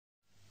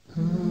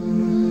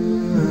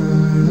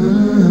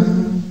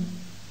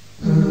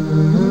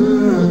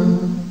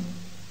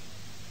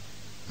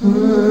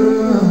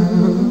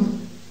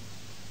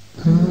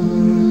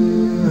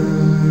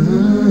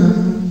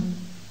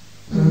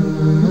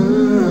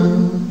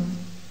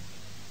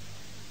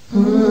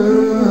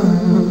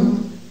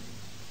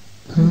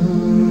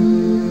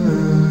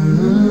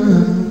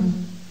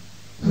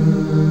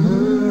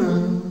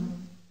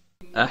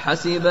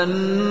أحسب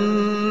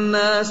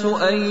الناس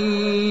أن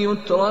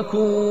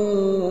يتركوا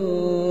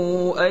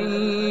أن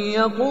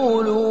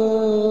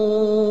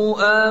يقولوا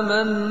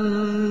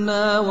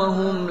آمنا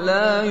وهم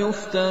لا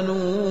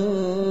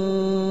يفتنون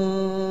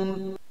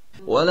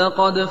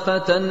ولقد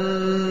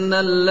فتنا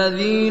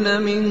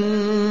الذين من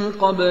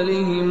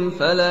قبلهم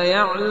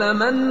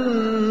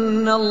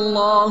فليعلمن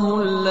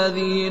الله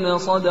الذين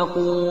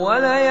صدقوا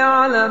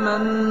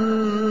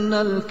وليعلمن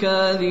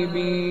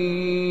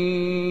الكاذبين.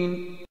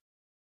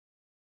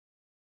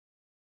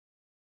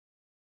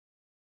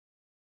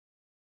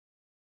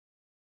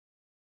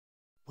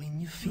 When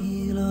you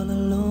feel all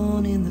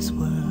alone in this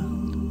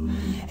world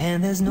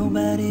and there's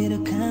nobody to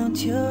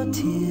count your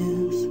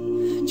tears,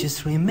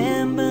 just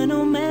remember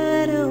no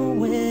matter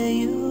where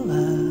you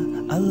are,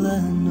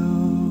 Allah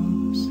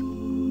knows,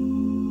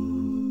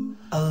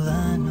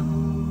 Allah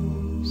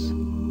knows.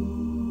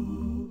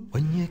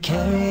 When you're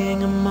carrying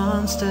a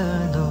monster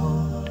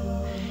load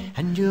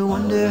and you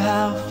wonder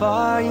how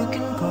far you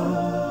can go,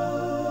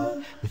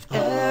 with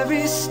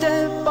every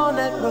step on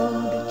that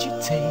road that you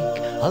take,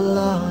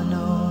 Allah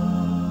knows.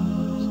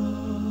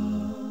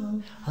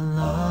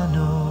 Allah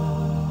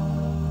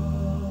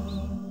knows.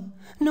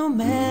 No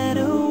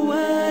matter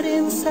what,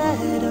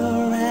 inside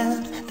or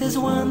out, there's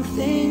one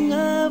thing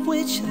of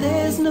which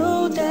there's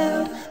no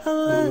doubt.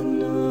 Allah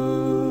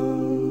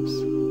knows.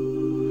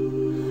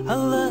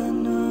 Allah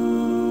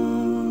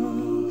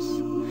knows.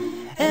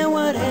 And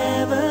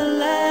whatever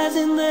lies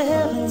in the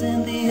heavens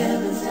and the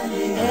earth,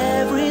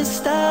 every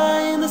star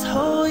in this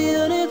whole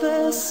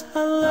universe,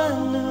 Allah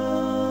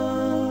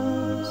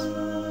knows.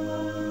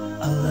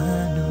 Allah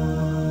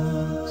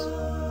knows.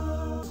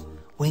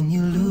 When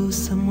you lose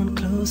someone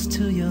close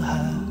to your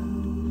heart,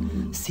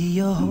 see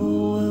your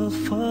whole world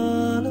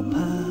fall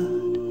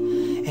apart,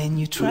 and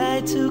you try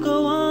to go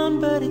on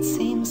but it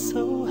seems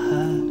so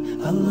hard.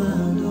 Allah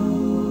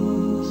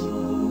knows.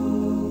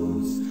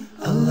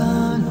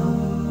 Allah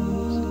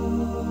knows.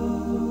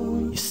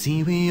 You see,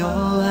 we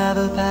all have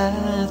a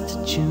path to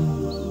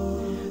choose.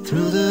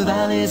 Through the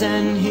valleys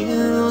and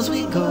hills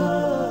we go,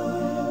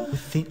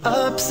 with the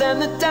ups and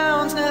the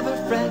downs, never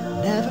fret,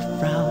 never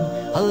frown.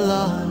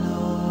 Allah knows.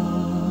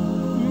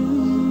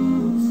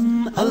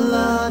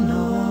 Allah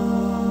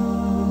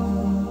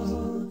knows.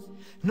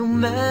 No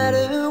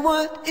matter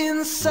what,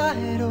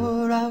 inside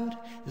or out,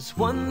 there's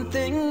one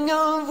thing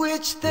of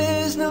which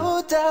there's no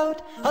doubt.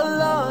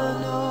 Allah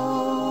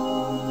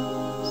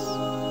knows.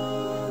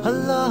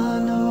 Allah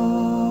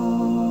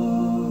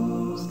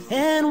knows.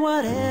 And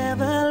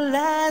whatever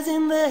lies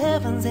in the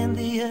heavens and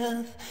the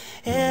earth,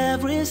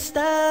 every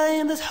star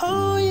in this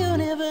whole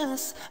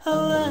universe,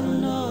 Allah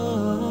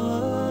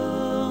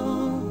knows.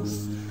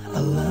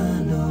 Allah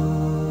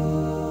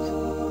knows.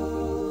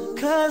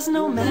 'Cause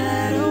no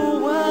matter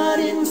what,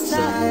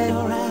 inside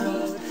or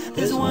out,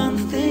 there's one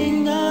thing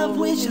of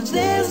which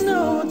there's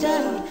no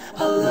doubt.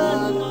 Allah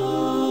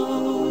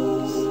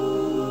knows.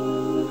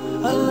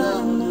 Allah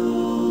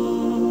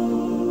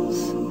knows.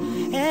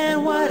 And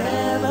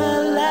whatever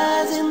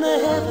lies in the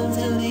heavens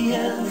and the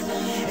earth,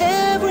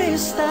 every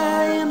star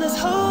in this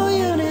whole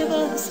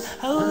universe,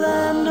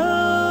 Allah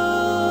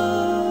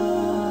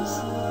knows.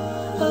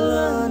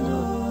 Allah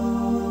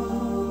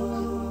knows.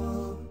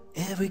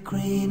 Every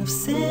grain of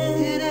sand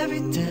in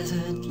every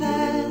desert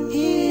land,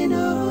 He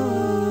knows.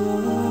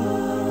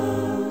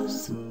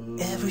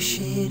 Every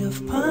shade of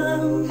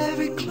palm,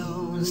 every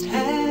closed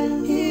hand,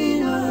 He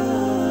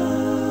knows.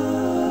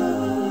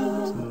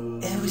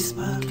 Every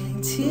sparkling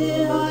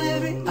tear on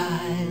every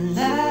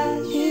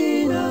eyelash, He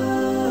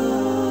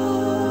knows.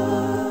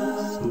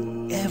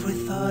 Every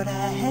thought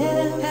I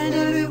have and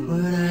every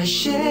word I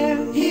share,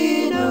 He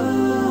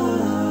knows.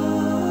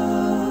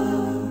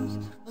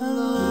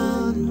 Allah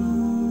knows.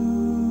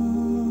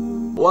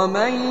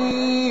 ومن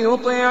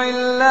يطع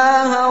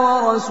الله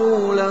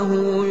ورسوله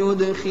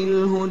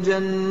يدخله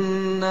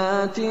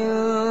جنات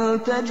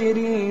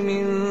تجري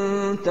من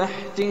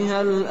تحتها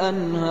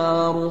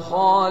الأنهار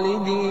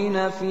خالدين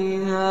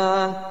فيها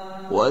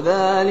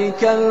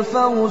وذلك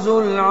الفوز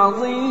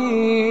العظيم.